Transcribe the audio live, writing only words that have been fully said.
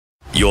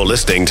You're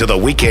listening to the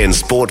Weekend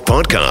Sport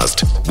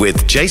Podcast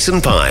with Jason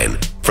Pine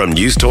from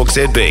News Talk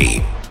ZB.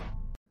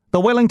 The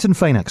Wellington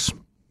Phoenix.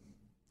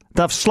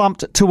 They've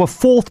slumped to a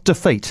fourth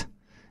defeat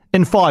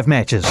in 5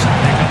 matches. Here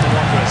come the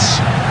Wanderers.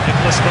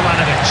 Nicholas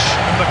Milanovic.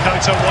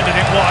 Makota wanted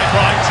it wide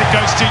right. It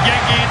goes to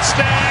Yengi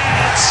instead.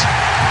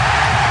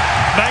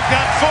 Make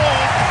that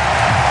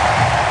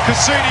 4.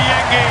 Kusuni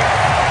Yengi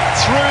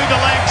through the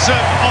legs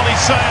of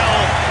Ollie Sale.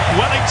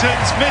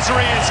 Wellington's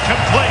misery is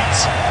complete.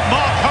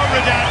 Mark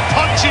Horadan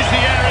punches the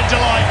air in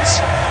delight.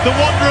 The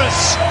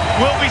Wanderers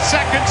will be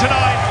second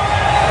tonight.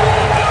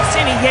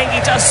 Kusuni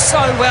Yengi does so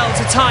well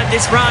to time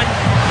this run.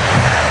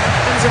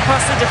 Comes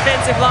across the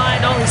defensive line.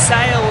 Ollie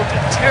Sale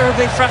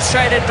terribly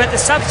frustrated, but the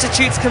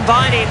substitutes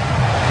combining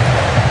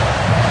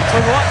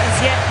for what is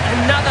yet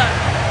another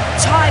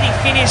tidy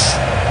finish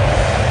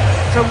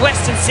from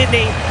Western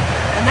Sydney,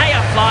 and they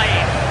are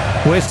flying.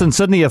 Western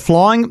Sydney are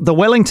flying. The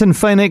Wellington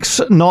Phoenix,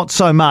 not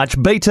so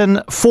much. Beaten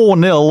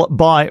 4-0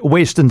 by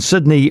Western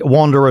Sydney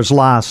Wanderers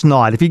last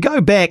night. If you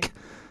go back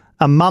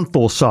a month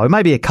or so,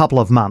 maybe a couple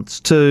of months,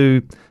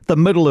 to the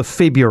middle of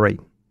February,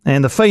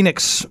 and the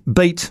Phoenix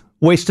beat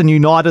Western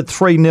United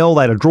 3-0.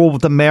 They had a draw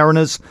with the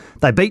Mariners.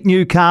 They beat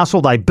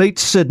Newcastle. They beat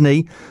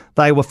Sydney.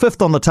 They were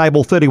 5th on the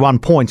table, 31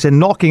 points, and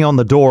knocking on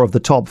the door of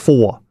the top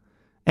 4,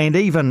 and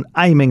even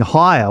aiming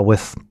higher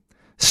with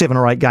 7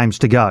 or 8 games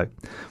to go.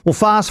 Well,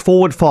 fast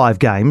forward 5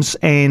 games,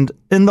 and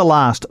in the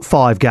last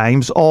 5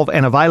 games of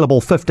an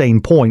available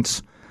 15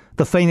 points,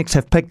 the Phoenix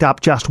have picked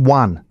up just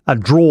 1, a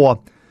draw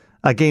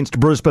against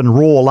Brisbane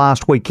Roar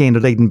last weekend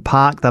at Eden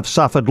Park. They've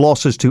suffered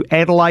losses to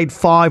Adelaide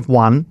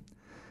 5-1,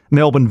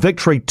 Melbourne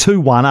victory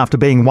 2-1 after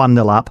being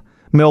 1-0 up,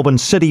 Melbourne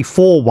City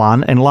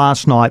 4-1, and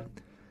last night,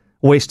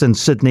 Western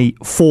Sydney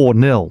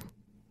 4-0.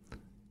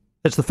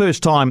 It's the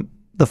first time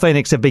the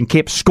Phoenix have been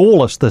kept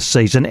scoreless this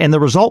season, and the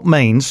result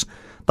means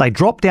they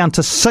drop down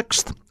to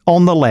 6th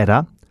on the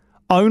ladder.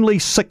 Only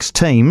 6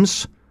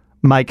 teams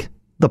make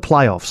the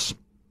playoffs.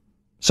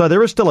 So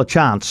there is still a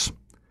chance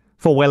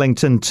for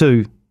Wellington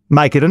to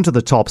make it into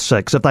the top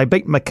 6. If they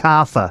beat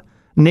Macarthur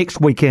next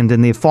weekend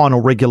in their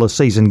final regular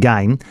season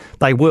game,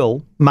 they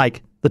will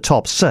make the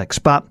top 6.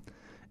 But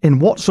in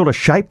what sort of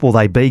shape will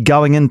they be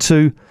going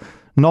into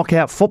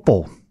knockout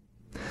football?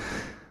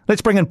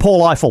 Let's bring in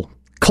Paul Ifill,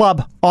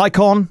 club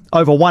icon,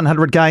 over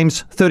 100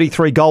 games,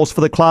 33 goals for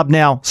the club,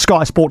 now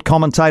Sky Sport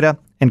commentator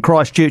and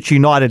Christchurch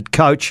United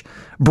coach.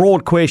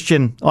 Broad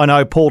question, I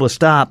know, Paul, to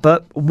start,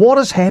 but what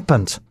has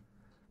happened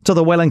to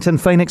the Wellington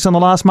Phoenix in the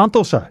last month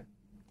or so?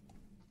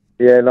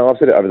 Yeah, no, I've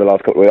said it over the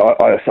last couple of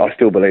weeks. I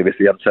still believe it's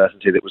the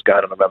uncertainty that was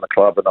going on around the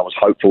club, and I was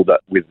hopeful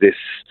that with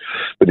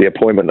the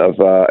appointment of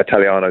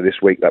Italiano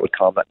this week, that would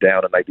calm that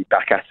down and they'd be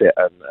back at it,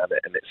 and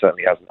it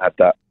certainly hasn't had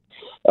that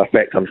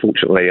effect,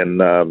 unfortunately. And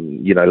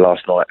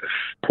last night,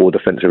 poor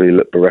defensively,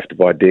 looked bereft of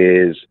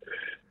ideas,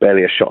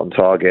 barely a shot on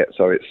target.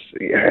 So it's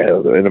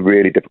in a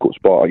really difficult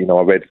spot.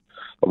 I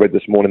read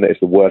this morning that it's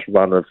the worst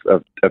run of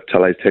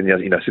Tale's tenure,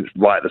 since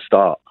right at the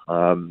start,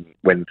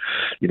 when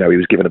he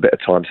was given a bit of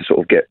time to sort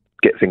of get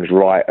things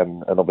right,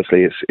 and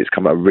obviously it's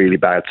come at a really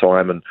bad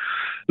time. And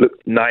look,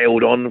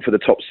 nailed on for the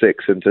top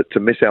 6, and to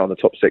miss out on the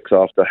top 6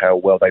 after how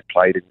well they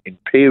played in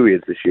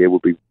periods this year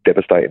would be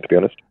devastating, to be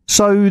honest.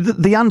 So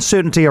the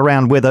uncertainty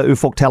around whether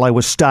Ufuk Talay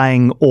was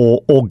staying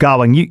or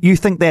going, you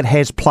think that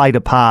has played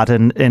a part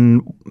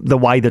in the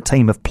way the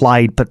team have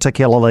played,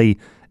 particularly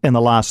in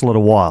the last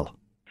little while?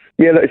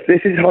 Yeah, look, this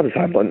is hard to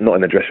say. I'm not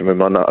in the dressing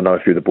room. I know a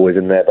few of the boys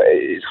in there, but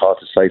it's hard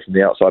to say from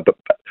the outside. But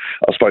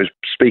I suppose,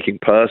 speaking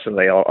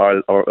personally,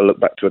 I look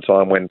back to a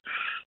time when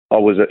I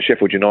was at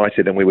Sheffield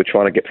United and we were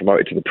trying to get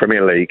promoted to the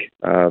Premier League,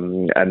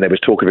 and there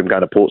was talk of him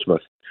going to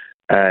Portsmouth,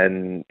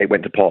 and it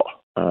went to pot.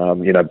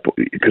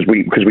 Because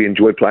we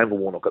enjoyed playing for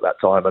Warnock at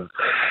that time, and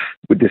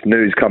with this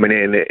news coming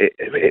in,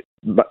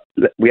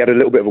 we had a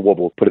little bit of a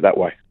wobble, put it that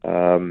way.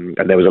 And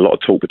there was a lot of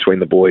talk between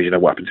the boys.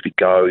 What happens if he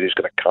goes? Who's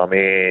going to come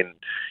in?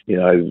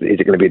 Is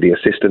it going to be the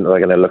assistant? Are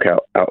they going to look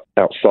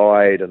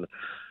outside? And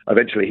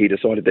eventually, he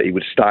decided that he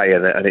would stay,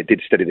 and it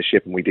did steady the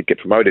ship, and we did get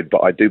promoted.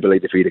 But I do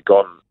believe if he'd have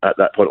gone at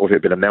that point, or if it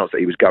had been announced that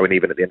he was going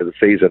even at the end of the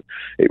season,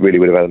 it really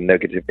would have had a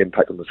negative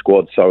impact on the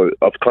squad. So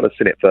I've kind of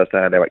seen it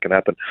firsthand how it can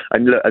happen.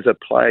 And look, as a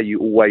player, you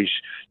always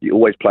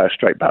play a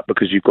straight back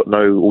because you've got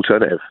no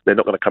alternative. They're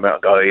not going to come out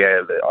and go,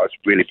 it's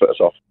really put us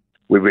off.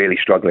 We're really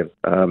struggling,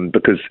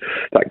 because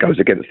that goes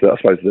against, I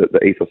suppose,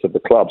 the ethos of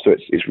the club. So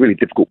it's really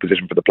difficult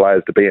position for the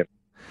players to be in.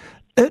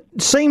 It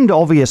seemed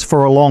obvious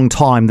for a long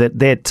time that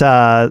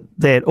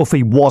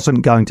Uffy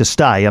wasn't going to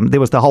stay. There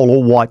was the whole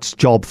All Whites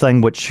job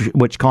thing,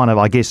 which kind of,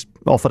 I guess,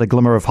 offered a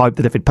glimmer of hope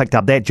that if he'd picked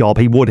up that job,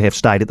 he would have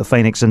stayed at the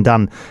Phoenix and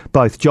done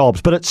both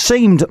jobs. But it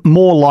seemed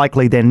more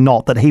likely than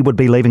not that he would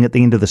be leaving at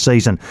the end of the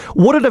season.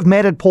 Would it have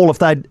mattered, Paul,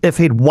 if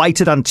he'd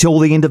waited until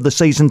the end of the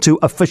season to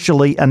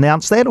officially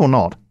announce that, or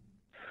not?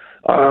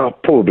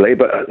 Probably,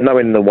 but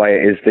knowing the way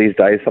it is these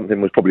days,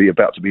 something was probably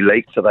about to be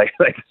leaked, so they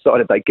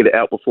decided they'd get it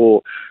out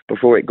before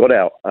it got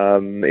out.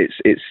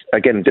 It's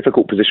again, a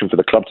difficult position for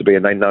the club to be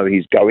in. They know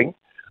he's going.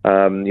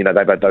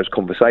 They've had those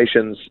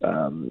conversations.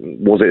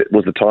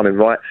 Was the timing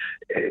right?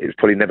 It's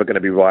probably never going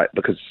to be right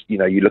because,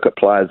 you look at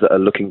players that are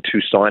looking to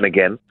sign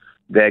again.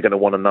 They're going to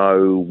want to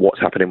know what's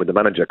happening with the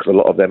manager because a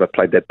lot of them have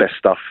played their best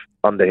stuff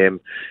under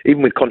him.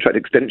 Even with contract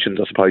extensions,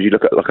 I suppose, you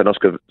look at like an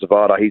Oscar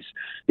Zavada,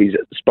 he's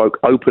spoke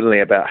openly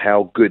about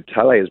how good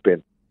Tale has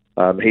been.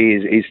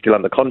 He's still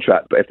under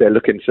contract, but if they're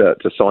looking to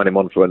sign him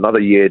on for another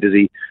year, does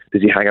he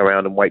hang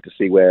around and wait to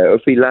see where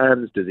if he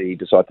lands? Does he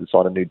decide to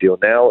sign a new deal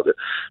now?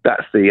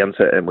 That's the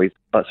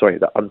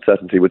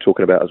uncertainty we're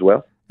talking about as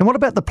well. And what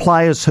about the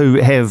players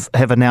who have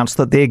announced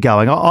that they're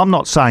going? I'm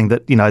not saying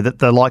that that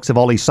the likes of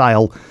Ollie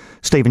Sale,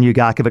 Stephen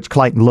Ugarkovic,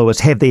 Clayton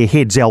Lewis have their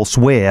heads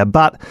elsewhere,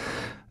 but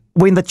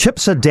when the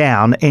chips are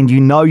down and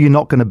you're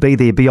not going to be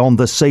there beyond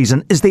this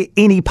season, is there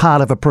any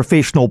part of a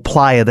professional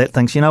player that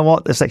thinks,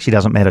 this actually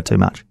doesn't matter too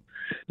much?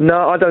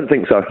 No, I don't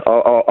think so.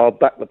 I'll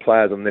back the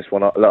players on this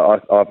one.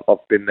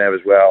 I've been there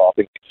as well. I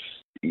think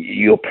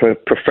your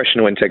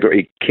professional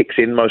integrity kicks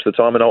in most of the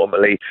time, and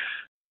ultimately,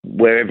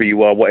 wherever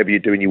you are, whatever you're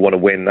doing, you want to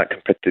win. That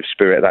competitive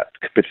spirit, that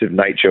competitive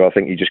nature, I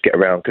think you just get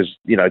around because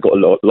got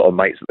a lot of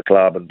mates at the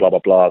club and blah blah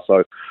blah.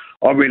 So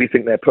I really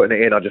think they're putting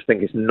it in. I just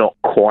think it's not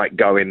quite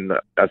going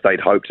as they'd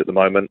hoped at the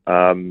moment.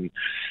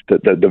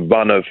 The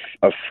run of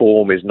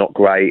form is not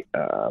great,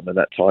 and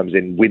at times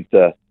in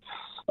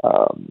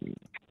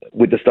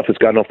with the stuff that's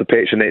going off the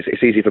pitch, and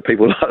it's easy for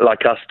people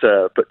like us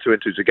to put two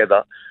and two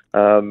together,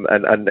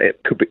 and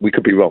we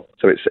could be wrong.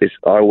 So it's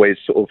I always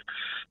sort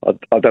of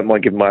I don't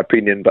mind giving my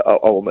opinion, but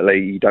ultimately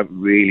you don't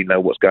really know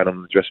what's going on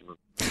in the dressing room.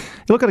 You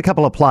look at a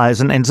couple of players,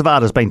 and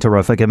Zavada's been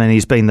terrific. I mean,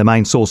 he's been the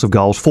main source of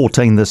goals,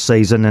 14 this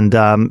season, and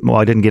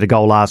I didn't get a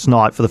goal last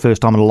night for the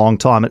first time in a long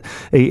time.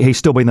 He's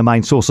still been the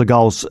main source of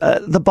goals.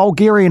 The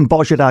Bulgarian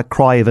Božidar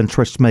Krajev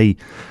interests me.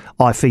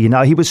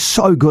 Ifill, he was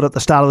so good at the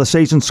start of the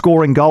season,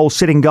 scoring goals,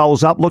 setting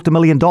goals up, looked $1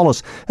 million.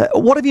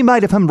 What have you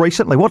made of him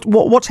recently?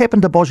 What's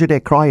happened to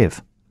Božidar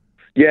Krajev?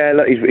 Yeah,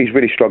 look, he's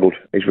really struggled.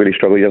 He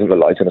doesn't look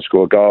like he's going to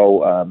score a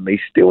goal. He's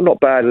still not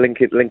bad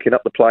linking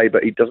up the play,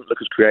 but he doesn't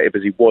look as creative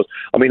as he was.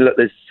 I mean, look,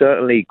 there's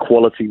certainly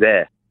quality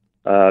there.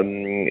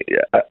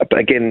 But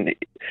again,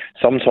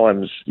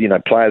 sometimes,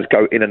 players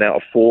go in and out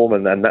of form,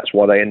 and that's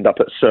why they end up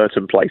at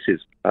certain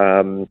places.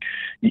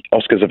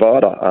 Oscar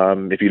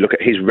Zavada, if you look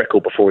at his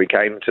record before he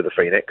came to the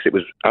Phoenix, it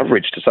was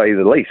average to say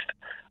the least.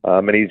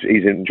 And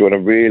he's enjoying a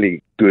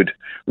really good,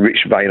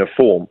 rich vein of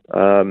form.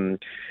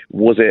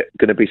 Was it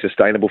going to be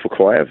sustainable for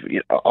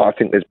Krajev? I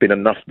think there's been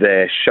enough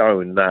there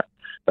shown that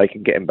they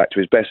can get him back to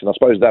his best. And I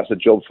suppose that's a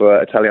job for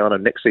Italiano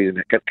next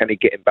season. Can he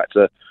get him back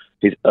to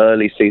his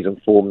early season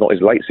form, not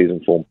his late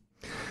season form?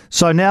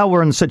 So now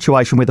we're in a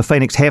situation where the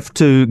Phoenix have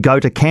to go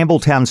to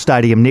Campbelltown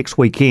Stadium next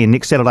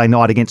Saturday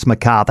night against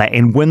Macarthur,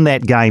 and win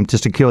that game to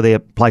secure their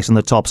place in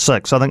the top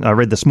six. I think I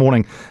read this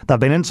morning they've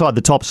been inside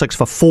the top six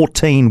for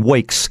 14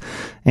 weeks,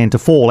 and to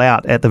fall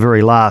out at the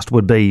very last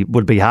would be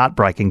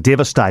heartbreaking,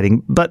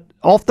 devastating. But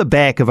off the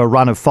back of a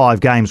run of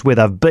 5 games where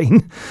they've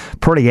been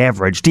pretty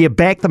average, do you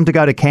back them to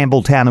go to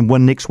Campbelltown and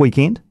win next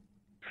weekend?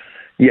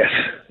 Yes.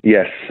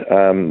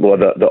 Well,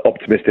 the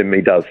optimist in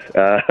me does.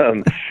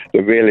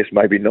 The realist,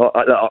 maybe not.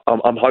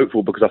 I'm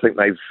hopeful because I think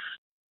they've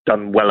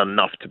done well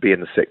enough to be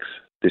in the six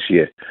this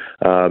year.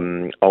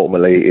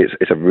 Ultimately,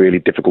 it's a really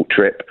difficult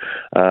trip,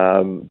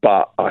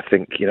 but I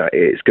think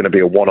it's going to be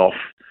a one-off.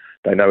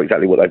 They know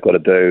exactly what they've got to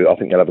do. I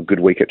think they'll have a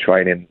good week at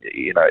training.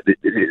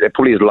 They're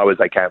probably as low as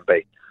they can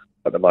be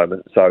at the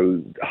moment.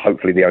 So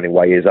hopefully, the only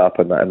way is up,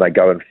 and they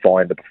go and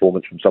find a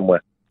performance from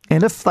somewhere.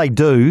 And if they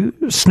do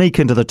sneak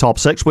into the top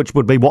six, which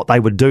would be what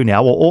they would do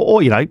now,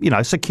 or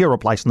secure a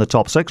place in the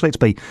top six, let's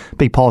be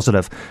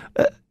positive.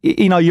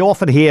 You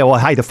often hear,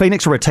 hey, the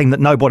Phoenix are a team that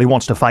nobody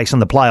wants to face in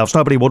the playoffs.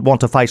 Nobody would want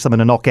to face them in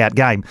a knockout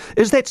game.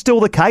 Is that still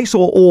the case,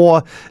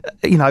 or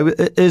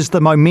is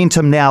the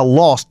momentum now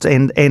lost,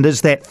 and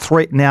is that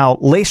threat now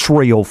less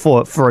real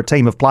for a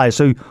team of players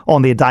who,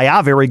 on their day,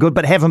 are very good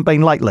but haven't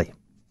been lately?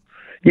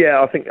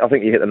 Yeah, I think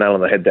you hit the nail on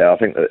the head there. I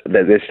think that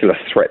there's still a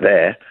threat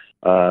there.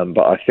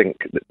 But I think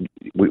that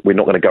we're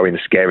not going to go in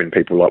scaring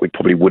people like we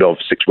probably would have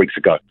 6 weeks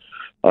ago.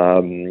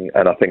 And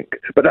I think,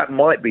 but that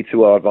might be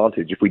to our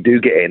advantage if we do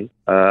get in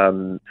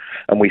and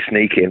we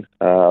sneak in.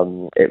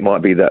 It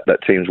might be that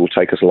teams will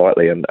take us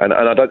lightly, and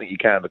I don't think you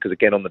can, because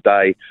again on the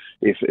day,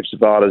 if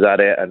Zavada's at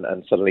it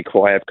and suddenly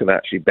Krajev can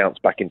actually bounce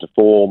back into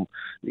form,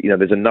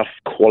 there's enough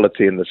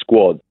quality in the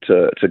squad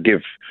to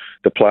give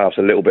the playoffs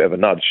a little bit of a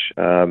nudge.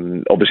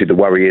 Obviously, the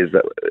worry is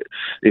that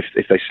if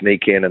they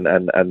sneak in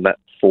and that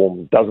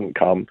form doesn't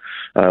come,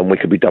 we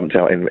could be dumped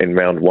out in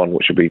round one,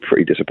 which would be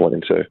pretty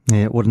disappointing too.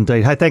 Yeah, it would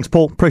indeed. Hey, thanks,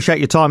 Paul. Appreciate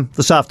your time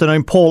this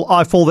afternoon. Paul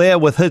Ifill there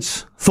with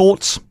his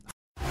thoughts.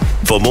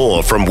 For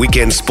more from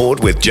Weekend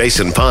Sport with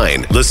Jason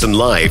Pine, listen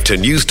live to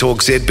News Talk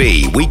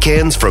ZB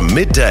weekends from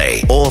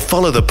midday, or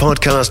follow the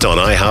podcast on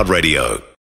iHeartRadio.